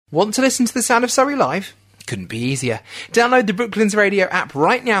Want to listen to the sound of Surrey live? Couldn't be easier. Download the Brooklands Radio app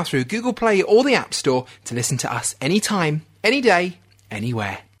right now through Google Play or the App Store to listen to us anytime, any day,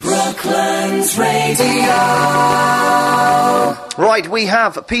 anywhere. Brooklands Radio. Right, we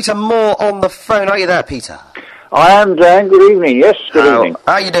have Peter Moore on the phone. Are you there, Peter? I am, Dan. Good evening. Yes, good evening.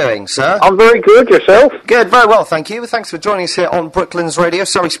 How are you doing, sir? I'm very good. Yourself? Good, very well, thank you. Thanks for joining us here on Brooklands Radio,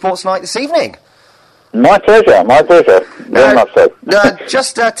 Surrey Sports Night this evening. My pleasure. Very much so.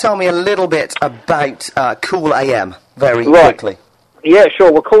 Just tell me a little bit about Cool AM, very quickly. Yeah,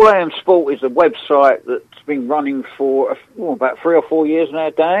 sure. Well, Cool AM Sport is a website that's been running for about 3 or 4 years now,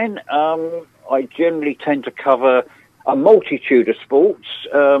 Dan. I generally tend to cover a multitude of sports,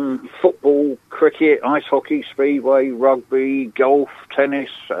 football, cricket, ice hockey, speedway, rugby, golf, tennis.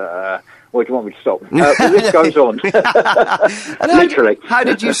 Where do you want me to stop? The list goes on. Literally. How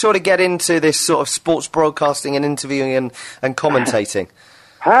did you sort of get into this sort of sports broadcasting and interviewing and commentating?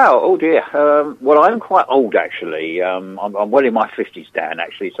 How? Oh dear. Well, I'm quite old actually. I'm well in my 50s, Dan.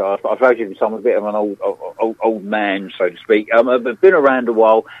 Actually, so I've voted in some a bit of an old man, so to speak. I've been around a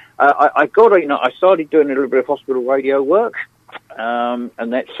while. I started doing a little bit of hospital radio work,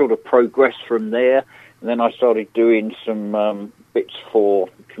 and that sort of progressed from there. And then I started doing some bits for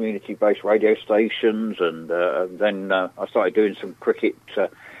community-based radio stations, and then I started doing some cricket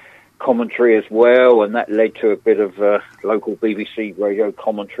commentary as well, and that led to a bit of local BBC radio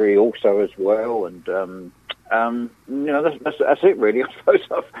commentary also as well. And that's it really. I suppose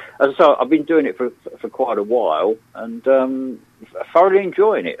I've been doing it for quite a while, and thoroughly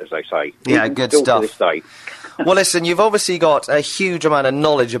enjoying it, as they say. Yeah, good stuff. To this day. Well, listen, you've obviously got a huge amount of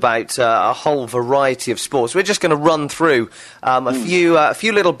knowledge about a whole variety of sports. We're just going to run through a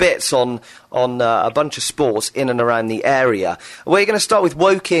few little bits on a bunch of sports in and around the area. We're going to start with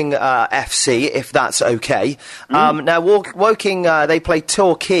Woking FC, if that's okay. Now, Woking, they played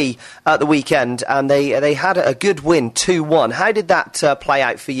Torquay at the weekend, and they had a good win, 2-1. How did that play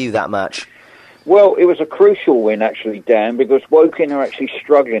out for you, that match? Well, it was a crucial win, actually, Dan, because Woking are actually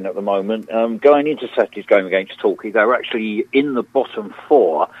struggling at the moment. Going into Saturday's game against Torquay, they were actually in the bottom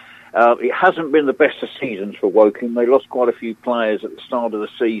four. It hasn't been the best of seasons for Woking. They lost quite a few players at the start of the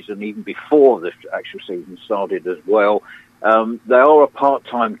season, even before the actual season started as well. They are a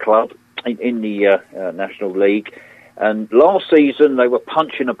part-time club in the National League. And last season, they were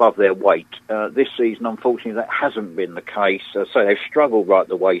punching above their weight. This season, unfortunately, that hasn't been the case. So they've struggled right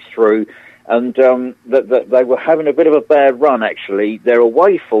the way through. And they were having a bit of a bad run, actually. Their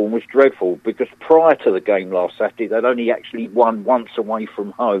away form was dreadful, because prior to the game last Saturday, they'd only actually won once away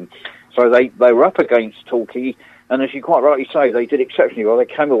from home. So they were up against Torquay, and as you quite rightly say, they did exceptionally well. They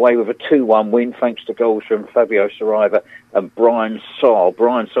came away with a 2-1 win, thanks to goals from Fabio Saraiva and Brian Sarr.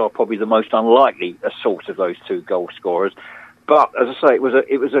 Brian Sarr probably the most unlikely source of those two goal scorers. But, as I say, it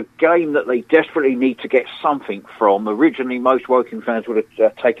was a game that they desperately need to get something from. Originally, most Woking fans would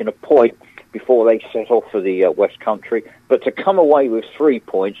have taken a point before they set off for the West Country. But to come away with 3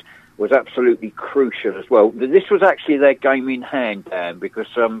 points was absolutely crucial as well. This was actually their game in hand, Dan, because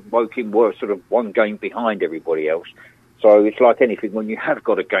Woking were sort of one game behind everybody else. So it's like anything, when you have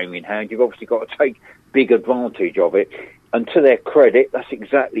got a game in hand, you've obviously got to take big advantage of it. And to their credit, that's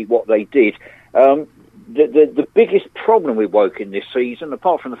exactly what they did. The biggest problem with Woking this season,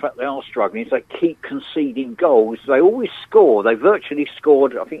 apart from the fact they are struggling, is they keep conceding goals. They always score. They virtually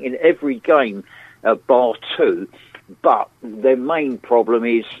scored, I think, in every game, bar 2. But their main problem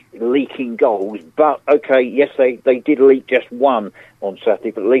is leaking goals. But, okay, yes, they did leak just one on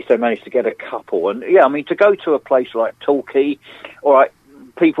Saturday, but at least they managed to get a couple. And, yeah, I mean, to go to a place like Torquay, all right,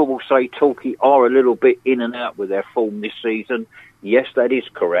 people will say Torquay are a little bit in and out with their form this season. Yes, that is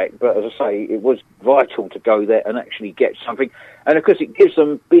correct, but as I say, it was vital to go there and actually get something. And of course, it gives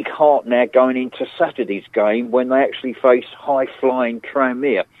them big heart now going into Saturday's game when they actually face high-flying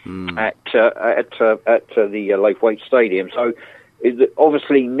Tranmere at the Laithwaite Stadium. So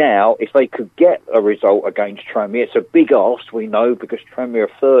obviously now, if they could get a result against Tranmere, it's a big ask, we know, because Tranmere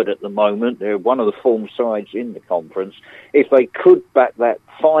are third at the moment. They're one of the form sides in the conference. If they could back that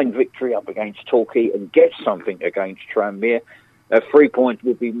fine victory up against Torquay and get something against Tranmere, 3 points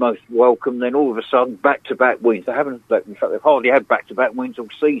would be most welcome. Then all of a sudden, back-to-back wins. They haven't, in fact, they've hardly had back-to-back wins all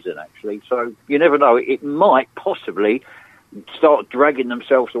season, actually. So you never know. It might possibly start dragging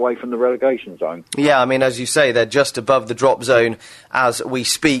themselves away from the relegation zone. Yeah, I mean, as you say, they're just above the drop zone as we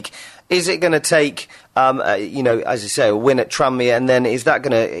speak. Is it going to take, as you say, a win at Tranmere, and then is that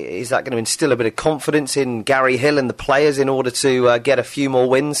going to instill a bit of confidence in Gary Hill and the players in order to get a few more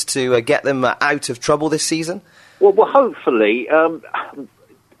wins to get them out of trouble this season? Well, hopefully.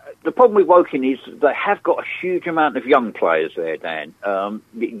 the problem with Woking is they have got a huge amount of young players there, Dan.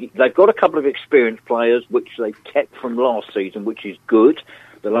 They've got a couple of experienced players, which they've kept from last season, which is good.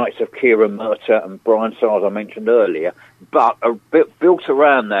 The likes of Kieran Murtagh and Brian Sars I mentioned earlier. But built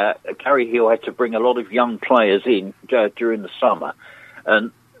around that, Gary Hill had to bring a lot of young players in during the summer.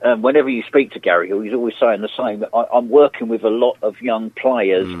 And whenever you speak to Gary Hill, he's always saying the same. I'm working with a lot of young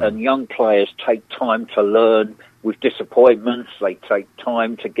players, and young players take time to learn with disappointments. They take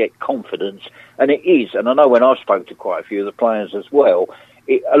time to get confidence. And it is, and I know when I've spoken to quite a few of the players as well,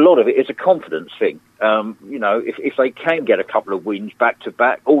 a lot of it is a confidence thing. If they can get a couple of wins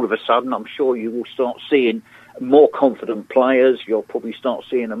back-to-back, all of a sudden I'm sure you will start seeing more confident players. You'll probably start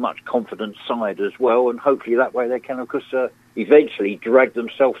seeing a much confident side as well, and hopefully that way they can, of course, eventually drag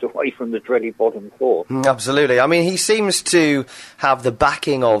themselves away from the dreaded bottom four. Absolutely. I mean, he seems to have the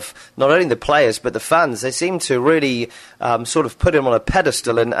backing of not only the players but the fans. They seem to really sort of put him on a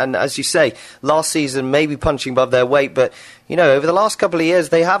pedestal, and as you say, last season maybe punching above their weight, but over the last couple of years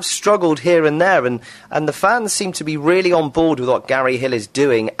they have struggled here and there, and the fans seem to be really on board with what Gary Hill is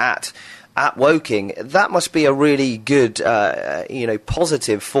doing at Woking. That must be a really good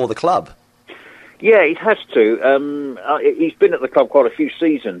positive for the club. Yeah, it has to. He's been at the club quite a few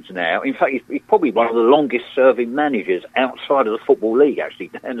seasons now. In fact, he's probably one of the longest-serving managers outside of the Football League, actually,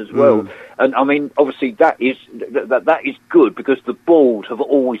 Dan, as well. And, I mean, obviously that is good because the board have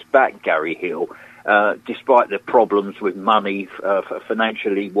always backed Gary Hill, despite the problems with money,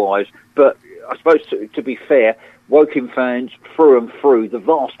 financially wise. But I suppose, to be fair, Woking fans, through and through, the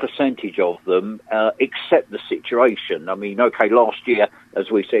vast percentage of them accept the situation. I mean, OK, last year, as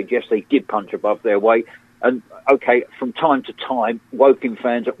we said, yes, they did punch above their weight. And, OK, from time to time, Woking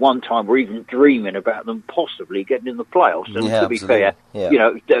fans at one time were even dreaming about them possibly getting in the playoffs. And to be fair,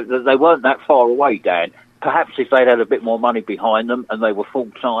 they weren't that far away, Dan. Perhaps if they'd had a bit more money behind them and they were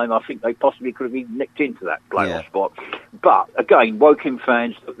full-time, I think they possibly could have even nicked into that playoff spot. But, again, Woking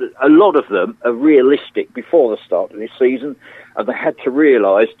fans, a lot of them are realistic before the start of this season, and they had to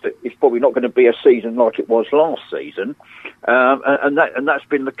realise that it's probably not going to be a season like it was last season, and that's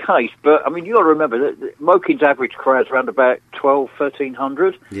been the case. But, I mean, you've got to remember that Woking's average crowd's around about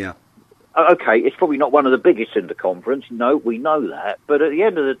 1,300. Yeah. OK, it's probably not one of the biggest in the conference. No, we know that. But at the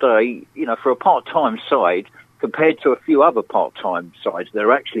end of the day, for a part-time side, compared to a few other part-time sides that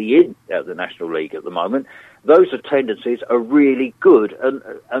are actually in the National League at the moment, those attendances are really good.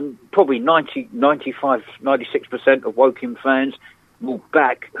 And probably 95, 96% of Woking fans will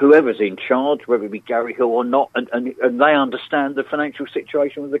back whoever's in charge, whether it be Gary Hill or not, and they understand the financial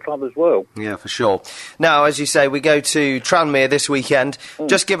situation with the club as well. Yeah, for sure. Now, as you say, we go to Tranmere this weekend.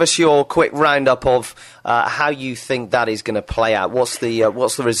 Just give us your quick roundup of how you think that is going to play out. What's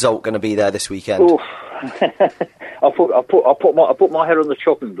the result going to be there this weekend? I'll put my head on the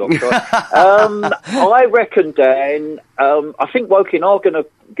chopping block. I reckon, Dan, I think Woking are going to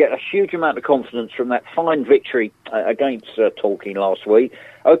get a huge amount of confidence from that fine victory against Torquay last week.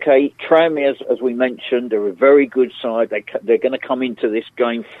 OK, Tranmere, as we mentioned, are a very good side. They're going to come into this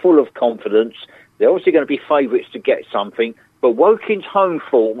game full of confidence. They're obviously going to be favourites to get something. But Woking's home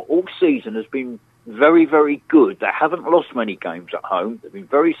form all season has been very, very good. They haven't lost many games at home. They've been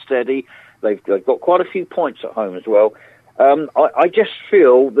very steady. They've got quite a few points at home as well. I just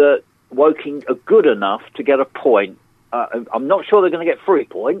feel that Woking are good enough to get a point. I'm not sure they're going to get 3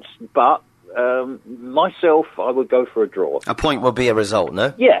 points, but myself, I would go for a draw. A point would be a result,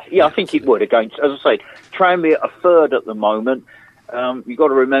 no? Yeah, I think it would. Against, as I say, Tranmere are third at the moment. You've got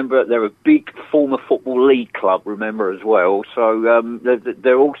to remember they're a big former Football League club, remember, as well. So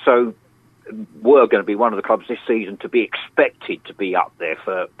they're also were going to be one of the clubs this season to be expected to be up there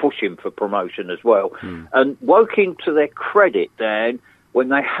for pushing for promotion as well. And Woking, to their credit, Dan, when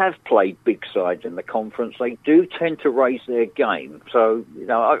they have played big sides in the conference, they do tend to raise their game. So,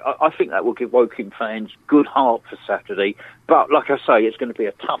 I think that will give Woking fans good heart for Saturday. But, like I say, it's going to be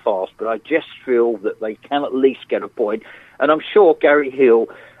a tough ask, but I just feel that they can at least get a point. And I'm sure Gary Hill,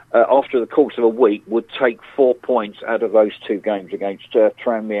 after the course of a week, would take 4 points out of those two games against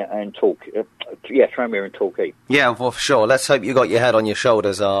Tranmere and Torquay. Tranmere and Torquay. Yeah, well, for sure. Let's hope you got your head on your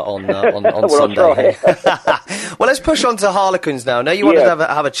shoulders on well, Sunday. Well, let's push on to Harlequins now. Now, you wanted to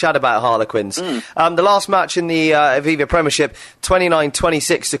have a chat about Harlequins. The last match in the Aviva Premiership,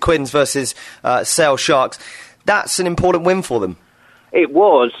 29-26 to Quins versus Sale Sharks. That's an important win for them. It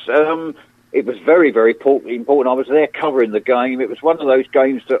was. It was very, very important. I was there covering the game. It was one of those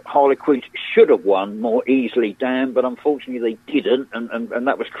games that Harlequins should have won more easily, Dan, but unfortunately they didn't, and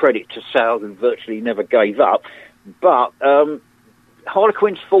that was credit to Sale, who virtually never gave up. But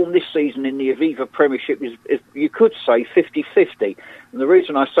Harlequins' form this season in the Aviva Premiership is you could say 50-50. And the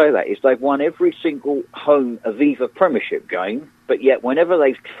reason I say that is they've won every single home Aviva Premiership game, but yet whenever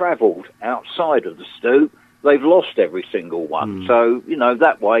they've travelled outside of the Stoop, they've lost every single one. So,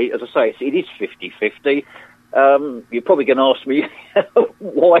 that way, as I say, it is 50-50. You're probably going to ask me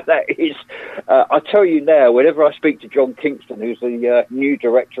why that is. I tell you now, whenever I speak to John Kingston, who's the new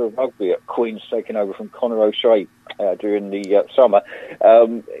director of rugby at Queen's, taking over from Conor O'Shea during the summer,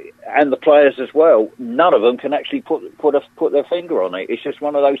 and the players as well, none of them can actually put their finger on it. It's just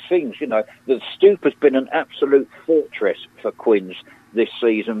one of those things, The Stoop has been an absolute fortress for Queen's this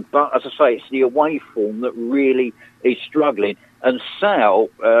season, but as I say, it's the away form that really is struggling. And Sal,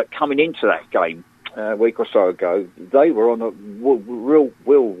 coming into that game a week or so ago, they were on a real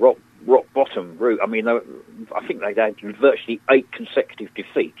rock bottom route. I mean, I think they'd had virtually 8 consecutive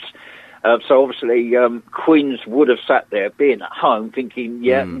defeats. So obviously, Queen's would have sat there, being at home, thinking,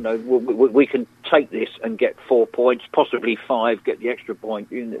 we can take this and get 4 points, possibly 5, get the extra point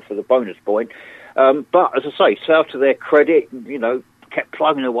for the bonus point. But as I say, Sal, to their credit, kept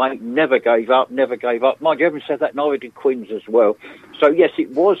plugging away, never gave up. Mind you, haven't said that, neither did Queen's as well. So yes,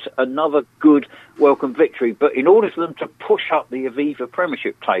 it was another good, welcome victory. But in order for them to push up the Aviva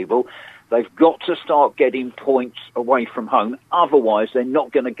Premiership table, they've got to start getting points away from home. Otherwise, they're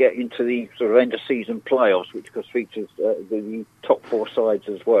not going to get into the sort of end-of-season playoffs, which of course features the top 4 sides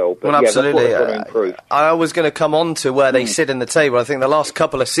as well. But absolutely. That's what they've got to improve. I was going to come on to where they sit in the table. I think the last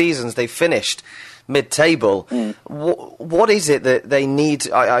couple of seasons they've finished mid-table. What is it that they need?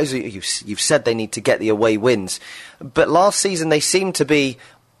 You've said they need to get the away wins, but last season they seemed to be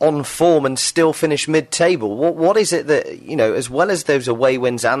on form and still finish mid-table. What is it that, as well as those away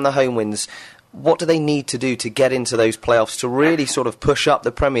wins and the home wins, what do they need to do to get into those playoffs to really sort of push up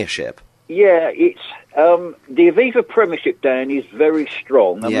the Premiership? Yeah, it's the Aviva Premiership, Dan, is very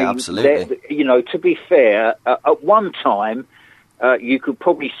strong. I mean, absolutely. To be fair, at one time, you could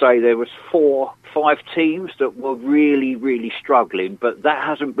probably say there was 4-5 teams that were really, really struggling, but that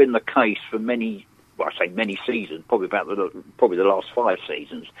hasn't been the case for many seasons, probably the last 5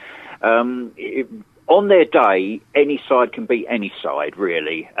 seasons. On their day, any side can beat any side,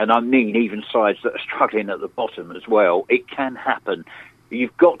 really, and I mean even sides that are struggling at the bottom as well. It can happen.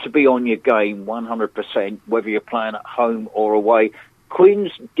 You've got to be on your game 100%, whether you're playing at home or away.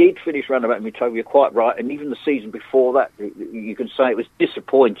 Queen's did finish round about mid-table, you're quite right, and even the season before that, you can say it was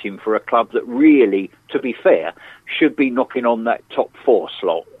disappointing for a club that really, to be fair, should be knocking on that top 4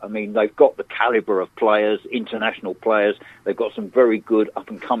 slot. I mean, they've got the calibre of players, international players, they've got some very good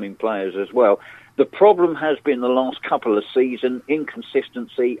up-and-coming players as well. The problem has been the last couple of seasons,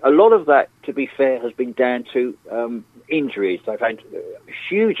 inconsistency. A lot of that, to be fair, has been down to injuries. They've had a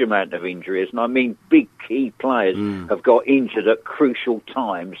huge amount of injuries, and I mean big key players have got injured at crucial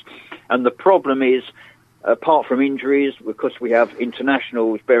times. And the problem is, apart from injuries, because we have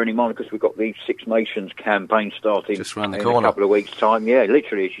internationals, bearing in mind, because we've got the Six Nations campaign starting just round the in corner. A couple of weeks' time. Yeah,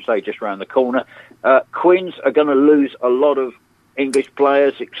 literally, as you say, just round the corner. Queens are going to lose a lot of English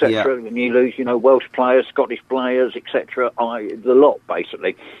players, etc. Yeah. And you lose, Welsh players, Scottish players, etc. The lot,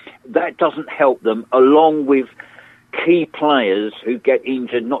 basically. That doesn't help them, along with key players who get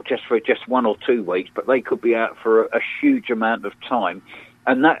injured, not just for just 1 or 2 weeks, but they could be out for a huge amount of time.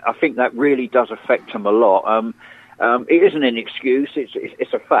 And that, I think that really does affect them a lot. It isn't an excuse,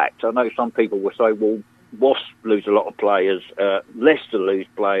 it's a fact. I know some people will say, well, Wasps lose a lot of players, Leicester lose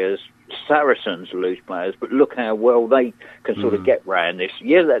players, Saracens lose players, but look how well they can sort of get round this.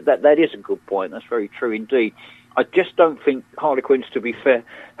 Yeah, that is a good point. That's very true indeed. I just don't think Harlequins, to be fair,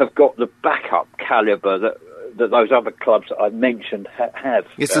 have got the backup calibre that those other clubs that I mentioned have.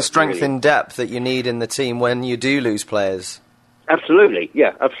 It's the strength in depth that you need in the team when you do lose players. Absolutely,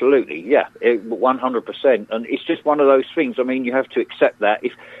 yeah, 100%. And it's just one of those things. I mean, you have to accept that.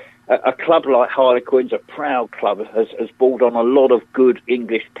 If a club like Harlequins, a proud club, has brought on a lot of good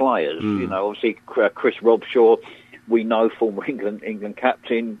English players. Obviously Chris Robshaw, we know, former England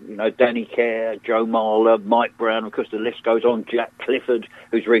captain, Danny Kerr, Joe Marler, Mike Brown, of course the list goes on, Jack Clifford,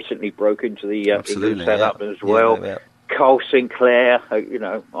 who's recently broke into the England setup as well. Yeah. Carl Sinclair,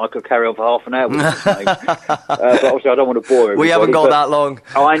 I could carry on for half an hour with his name. But obviously I don't want to bore everybody. We haven't got that long.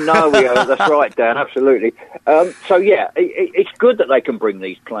 I know we haven't, that's right, Dan, absolutely. So yeah, it's good that they can bring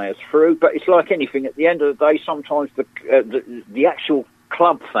these players through, but it's like anything, at the end of the day, sometimes the actual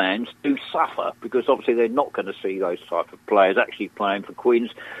club fans do suffer, because obviously they're not going to see those type of players actually playing for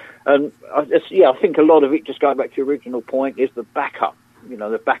Queens. And I think a lot of it, just going back to your original point, is the backup.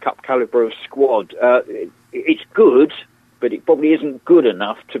 The backup calibre of squad. It's good, but it probably isn't good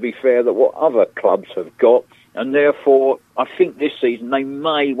enough, to be fair, that what other clubs have got. and therefore I think this season they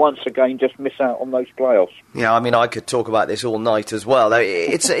may once again just miss out on those playoffs. Yeah, I mean, I could talk about this all night as well.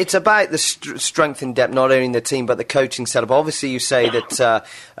 It's about the strength in depth, not only in the team but the coaching setup. Obviously, you say that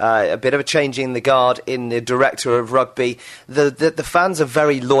a bit of a change in the guard in the director of rugby. The fans are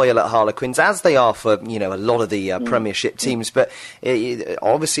very loyal at Harlequins, as they are for a lot of the Premiership teams. But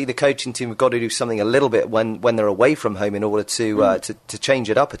obviously, the coaching team have got to do something a little bit when they're away from home in order to change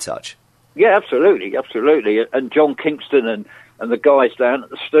it up a touch. Yeah, absolutely. And John Kingston and the guys down at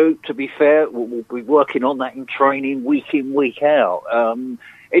the Stoop, to be fair, will be working on that in training week in, week out.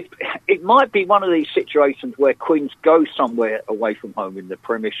 It might be one of these situations where Quins go somewhere away from home in the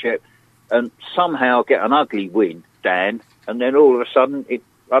Premiership and somehow get an ugly win, Dan, and then all of a sudden, it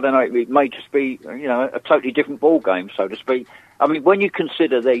may just be, a totally different ball game, so to speak. I mean, when you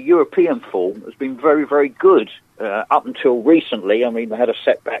consider their European form has been very, very good up until recently. I mean, they had a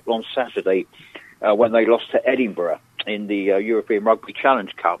setback on Saturday when they lost to Edinburgh in the European Rugby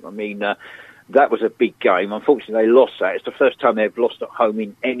Challenge Cup. I mean, that was a big game. Unfortunately, they lost that. It's the first time they've lost at home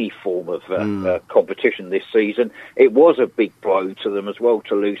in any form of competition this season. It was a big blow to them as well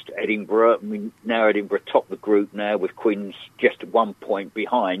to lose to Edinburgh. I mean, now Edinburgh top the group now with Quins just 1 point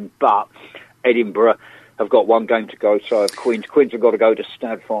behind, but Edinburgh have got one game to go, so have Quins. Quins have got to go to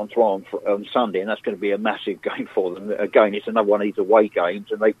Stade Francois on Sunday, and that's going to be a massive game for them. Again, it's another one of these away games,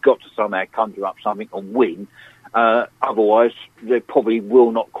 and they've got to somehow conjure up something and win. Otherwise, they probably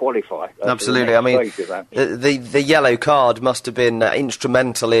will not qualify. Absolutely. I mean, the yellow card must have been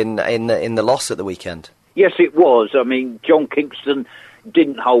instrumental in the loss at the weekend. Yes, it was. I mean, John Kingston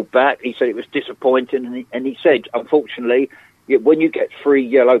didn't hold back. He said it was disappointing, and he said, unfortunately, when you get 3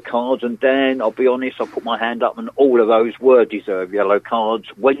 yellow cards, and Dan, I'll be honest, I'll put my hand up, and all of those were deserved yellow cards.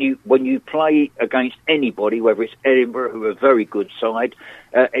 When you play against anybody, whether it's Edinburgh, who are a very good side,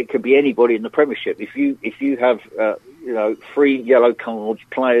 it could be anybody in the Premiership. If you have 3 yellow cards,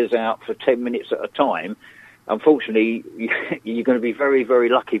 players out for 10 minutes at a time, unfortunately, you're going to be very, very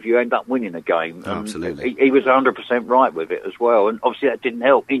lucky if you end up winning a game. Absolutely. He was 100% right with it as well, and obviously that didn't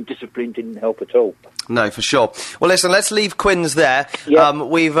help. Indiscipline didn't help at all. No, for sure. Well, listen, let's leave Quins there. Yep.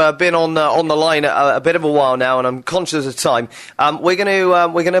 We've been on the line a bit of a while now, and I'm conscious of time. We're going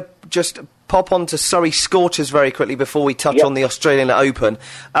to just pop on to Surrey Scorchers very quickly before we touch on the Australian Open.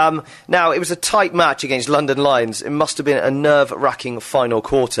 Now, it was a tight match against London Lions. It must have been a nerve-wracking final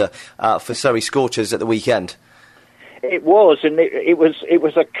quarter for Surrey Scorchers at the weekend. It was, and it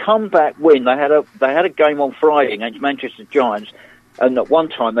was a comeback win. They had a game on Friday against Manchester Giants, and at one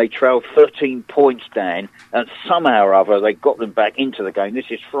time they trailed 13 points, Dan, and somehow or other they got them back into the game.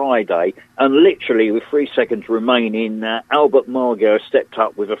 This is Friday, and literally with 3 seconds remaining, Albert Margot stepped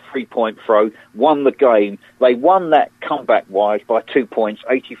up with a 3-point throw, won the game. They won that comeback-wise by 2 points,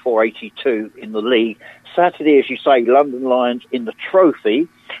 84-82 in the league. Saturday, as you say, London Lions in the trophy.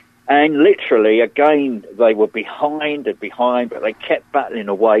 And literally, again, they were behind, but they kept battling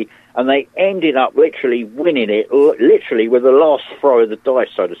away, and they ended up literally winning it, literally with the last throw of the dice,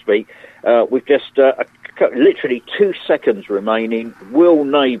 so to speak, with just literally 2 seconds remaining. Will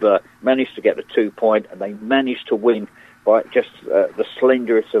Neighbour managed to get the 2 point, and they managed to win by just the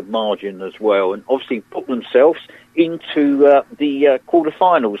slenderest of margin as well, and obviously put themselves into the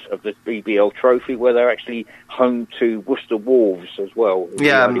quarterfinals of the BBL Trophy, where they're actually home to Worcester Wolves as well in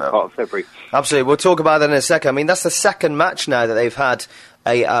the early part of February. Absolutely, we'll talk about that in a second. I mean, that's the second match now that they've had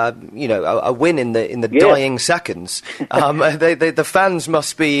a win in the dying seconds. The fans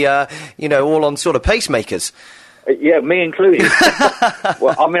must be all on sort of pacemakers. Yeah, me included.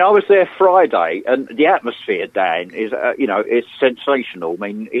 Well, I mean, I was there Friday, and the atmosphere, Dan, is it's sensational. I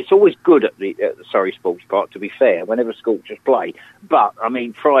mean, it's always good at the Surrey Sports Park, to be fair, whenever Scorchers play. But I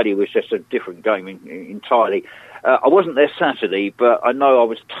mean, Friday was just a different game entirely. I wasn't there Saturday, but I know I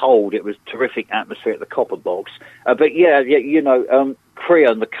was told it was terrific atmosphere at the Copper Box. But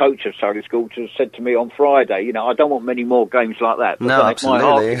Crean, the coach of Surrey Scorchers, said to me on Friday, I don't want many more games like that. No, absolutely. My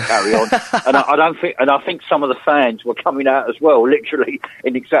heart to carry on. and I think some of the fans were coming out as well, literally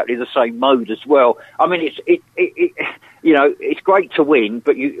in exactly the same mode as well. I mean, it's great to win,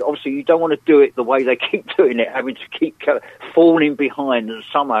 but you don't want to do it the way they keep doing it, having to keep falling behind and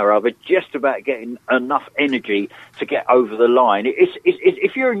somehow or other, just about getting enough energy to get over the line.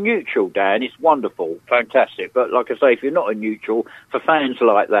 If you're a neutral, Dan, it's wonderful, fantastic. But like I say, if you're not a neutral, for fans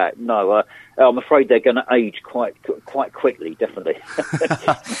like that, no, I'm afraid they're going to age quite quickly, definitely.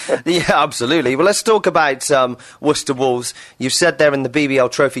 Yeah, absolutely. Well, let's talk about Worcester Wolves. You've said they're in the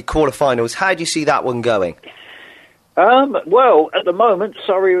BBL Trophy quarterfinals. How do you see that one going? Well, at the moment,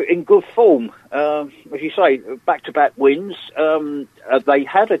 Surrey are in good form. As you say, back-to-back wins. They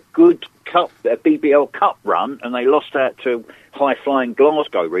had a good BBL Cup run, and they lost out to high-flying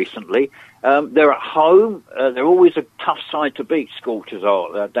Glasgow recently. They're at home. They're always a tough side to beat, Scorchers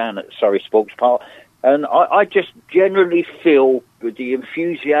are, down at Surrey Sports Park. And I just generally feel with the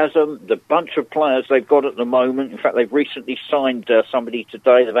enthusiasm, the bunch of players they've got at the moment. In fact, they've recently signed somebody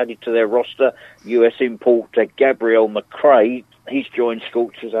today. They've added to their roster, US import Gabriel McRae. He's joined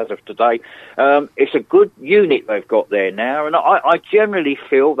Scorchers as of today. It's a good unit they've got there now. And I generally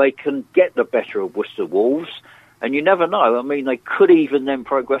feel they can get the better of Worcester Wolves. And you never know. I mean, they could even then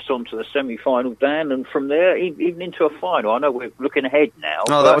progress on to the semi-final, Dan, and from there, even into a final. I know we're looking ahead now.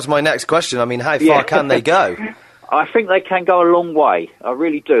 Oh, that was my next question. I mean, how far can they go? I think they can go a long way. I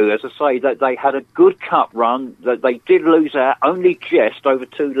really do. As I say, that they had a good cup run. That they did lose out only just over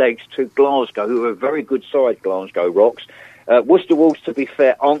 2 legs to Glasgow, who are a very good side, Glasgow Rocks. Worcester Wolves, to be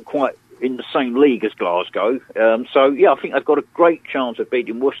fair, aren't quite in the same league as Glasgow. So, yeah, I think they've got a great chance of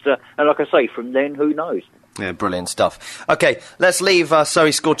beating Worcester. And like I say, from then, who knows? Yeah, brilliant stuff. OK, let's leave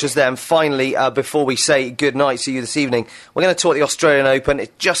Surrey Scorchers there. And finally, before we say good night to you this evening, we're going to talk the Australian Open.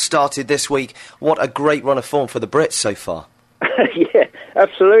 It just started this week. What a great run of form for the Brits so far. Yeah,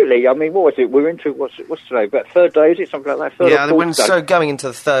 absolutely. I mean, what was it? We're into, what's today? About third day, is it? Something like that? Yeah, so going into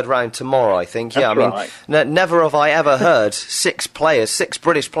the third round tomorrow, I think. Yeah, That's right. Never have I ever heard 6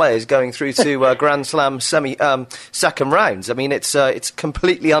 British players going through to Grand Slam second rounds. I mean, it's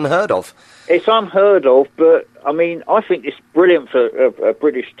completely unheard of. It's unheard of, but, I mean, I think it's brilliant for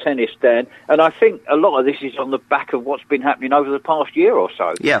British tennis, Dan, and I think a lot of this is on the back of what's been happening over the past year or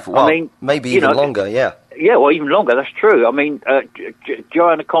so. Yeah, well, I mean, maybe even longer, yeah. Yeah, well, even longer, that's true. I mean,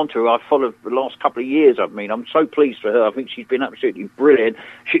 Joanna Konta, I followed the last couple of years, I mean, I'm so pleased for her. I think she's been absolutely brilliant.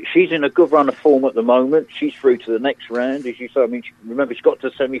 She's in a good run of form at the moment. She's through to the next round, as you say. I mean, remember, she got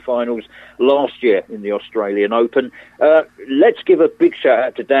to semi-finals last year in the Australian Open. Let's give a big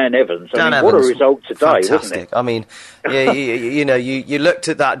shout-out to Dan Evans. What a result today, fantastic. Wasn't it? I mean, yeah, you looked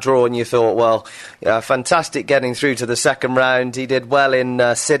at that draw and you thought, well, fantastic getting through to the second round. He did well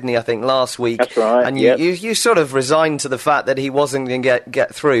in Sydney, I think, last week. That's right. And you sort of resigned to the fact that he wasn't going to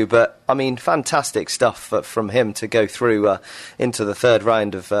get through. But, I mean, fantastic stuff from him to go through into the third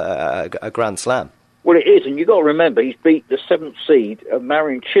round of a Grand Slam. Well, it is, and you've got to remember, he's beat the 7th seed,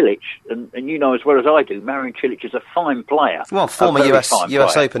 Marin Cilic, and you know as well as I do, Marin Cilic is a fine player. Well, former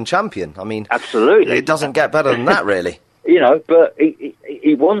US Open champion. I mean, absolutely. It doesn't get better than that, really. You know, but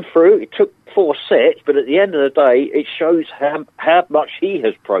he won through, it took 4 sets, but at the end of the day, it shows how much he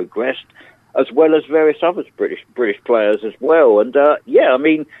has progressed, as well as various other British players as well. And, yeah, I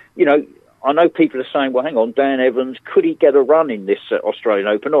mean, you know, I know people are saying, well, hang on, Dan Evans, could he get a run in this Australian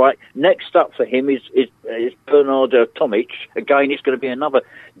Open? All right, next up for him is Bernard Tomic. Again, it's going to be another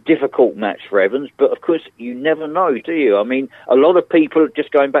difficult match for Evans, but of course, you never know, do you? I mean, a lot of people,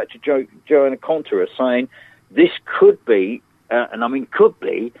 just going back to Joanna Konta, are saying this could be, and I mean could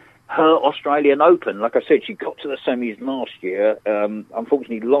be, her Australian Open. Like I said, she got to the semis last year,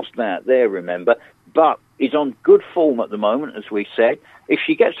 unfortunately lost that there, remember, but is on good form at the moment, as we said. If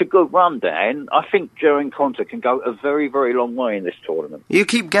she gets a good run, Dan, I think Joanna Konta can go a very, very long way in this tournament. You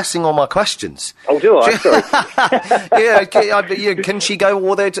keep guessing all my questions. Oh, do I? Sorry. Yeah, can she go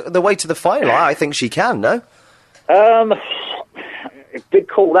all the way to the final? I think she can, no? Big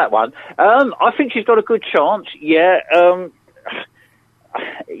call, that one. I think she's got a good chance, yeah.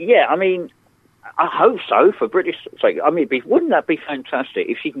 Yeah, I mean, I hope so, for British sake. I mean, wouldn't that be fantastic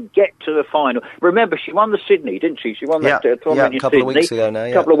if she can get to the final? Remember, she won the Sydney, didn't she? She won that tournament in Sydney. A couple of weeks ago now,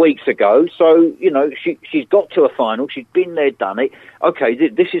 A couple of weeks ago. So, you know, she's got to a final. She's been there, done it. Okay,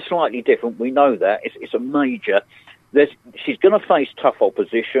 this is slightly different. We know that. It's a major. She's going to face tough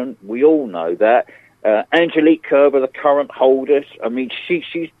opposition. We all know that. Angelique Kerber, the current holder, I mean,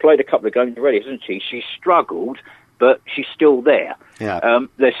 she's played a couple of games already, hasn't she? She's struggled, but she's still there. Yeah.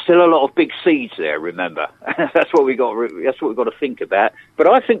 There's still a lot of big seeds there, remember. That's what we've got to think about. But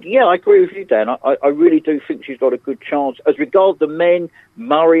I think, yeah, I agree with you, Dan. I really do think she's got a good chance. As regards the men,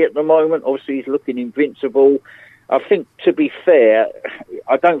 Murray at the moment, obviously he's looking invincible. I think, to be fair,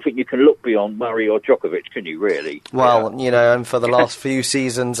 I don't think you can look beyond Murray or Djokovic, can you, really? Well, you know, and for the last few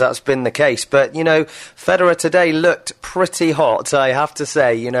seasons, that's been the case. But, you know, Federer today looked pretty hot, I have to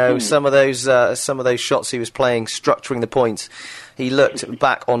say. You know, some of those shots he was playing, structuring the points, he looked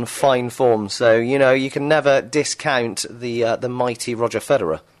back on fine form. So, you know, you can never discount the mighty Roger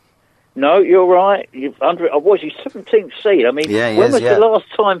Federer. No, you're right. He's 17th seed. I mean, when was the last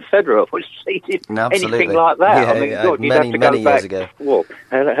time Federer was seeded anything like that? Yeah, I mean, God, you'd have to many go back, years ago. Well,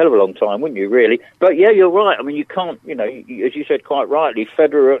 a hell of a long time, wouldn't you, really? But yeah, you're right. I mean, you can't, you know, as you said quite rightly,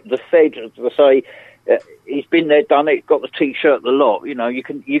 Federer, the Fed, as I say, he's been there, done it, got the T-shirt, the lot. You know, you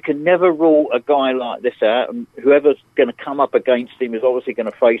can never rule a guy like this out. And whoever's going to come up against him is obviously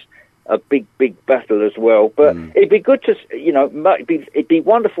going to face a big battle as well. But it'd be good to, you know, it'd be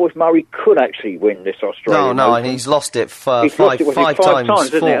wonderful if Murray could actually win this Australian No, Open. and he's lost it five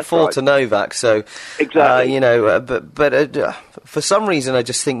times, four to Novak. So, exactly. you know, but for some reason, I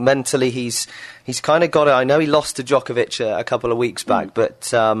just think mentally he's kind of got it. I know he lost to Djokovic a couple of weeks back, but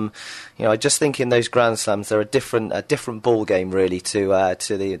you know, I just think in those Grand Slams they're a different ball game really to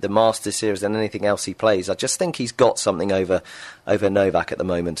the Masters series than anything else he plays. I just think he's got something over Novak at the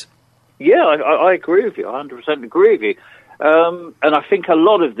moment. Yeah, I agree with you. I 100% agree with you. And I think a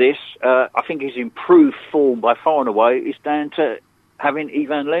lot of this, I think his improved form by far and away is down to having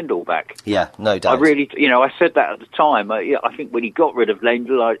Ivan Lendl back. Yeah, no doubt. I really, you know, I said that at the time. Yeah, I think when he got rid of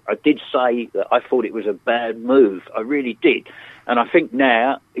Lendl, I did say that I thought it was a bad move. I really did. And I think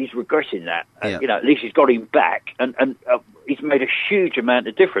now he's regretting that. Yeah. You know, at least he's got him back. And he's made a huge amount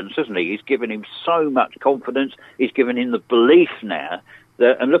of difference, hasn't he? He's given him so much confidence. He's given him the belief now.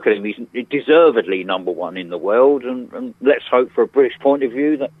 And look at him, he's deservedly number one in the world, and let's hope for a British point of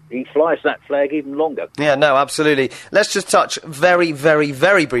view that he flies that flag even longer. Yeah, no, absolutely. Let's just touch very, very,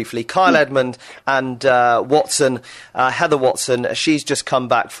 very briefly. Kyle Edmund and Watson, Heather Watson, she's just come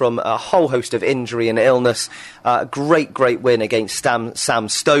back from a whole host of injury and illness. Great win against Sam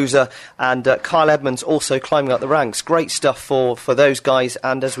Stosur, and Kyle Edmund's also climbing up the ranks. Great stuff for those guys,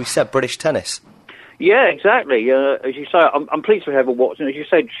 and as we said, British tennis. Yeah, exactly. As you say, I'm pleased for Heather Watson. As you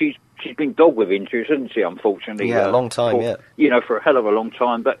said, she's been dogged with injuries, hasn't she, unfortunately? Yeah, a long time, You know, for a hell of a long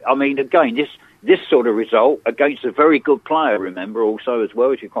time. But, I mean, again, this sort of result against a very good player, remember, also as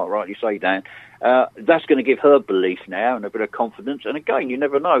well, as you quite rightly say, Dan, that's going to give her belief now and a bit of confidence. And, again, you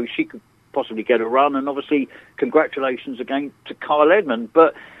never know. She could possibly get a run. And, obviously, congratulations again to Kyle Edmund.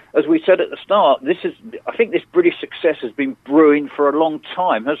 But as we said at the start, I think this British success has been brewing for a long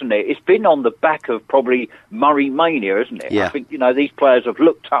time, hasn't it? It's been on the back of probably Murray mania, hasn't it? Yeah. I think, you know, these players have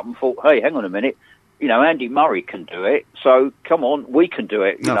looked up and thought, hey, hang on a minute, you know, Andy Murray can do it, so come on, we can do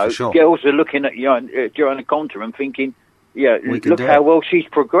it. You know, for sure. Girls are looking at Johanna Konta and thinking, yeah, look do how it. well she's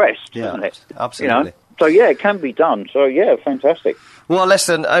progressed, Yeah, isn't it? absolutely. You know? So, yeah, it can be done. So, yeah, fantastic. Well,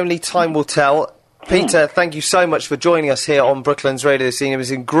 listen, only time will tell. Peter, thank you so much for joining us here on Brooklands Radio this evening. It was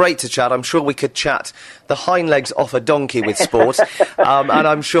been great to chat. I'm sure we could chat the hind legs off a donkey with sport, and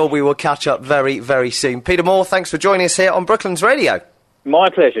I'm sure we will catch up very, very soon. Peter Moore, thanks for joining us here on Brooklands Radio. My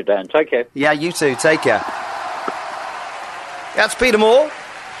pleasure, Dan. Take care. Yeah, you too. Take care. That's Peter Moore,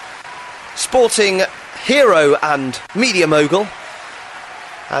 sporting hero and media mogul,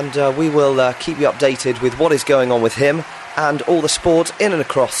 and we will keep you updated with what is going on with him and all the sport in and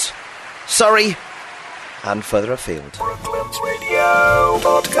across Surrey and further afield.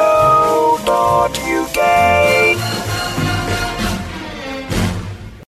 BrooklandsRadio.co.uk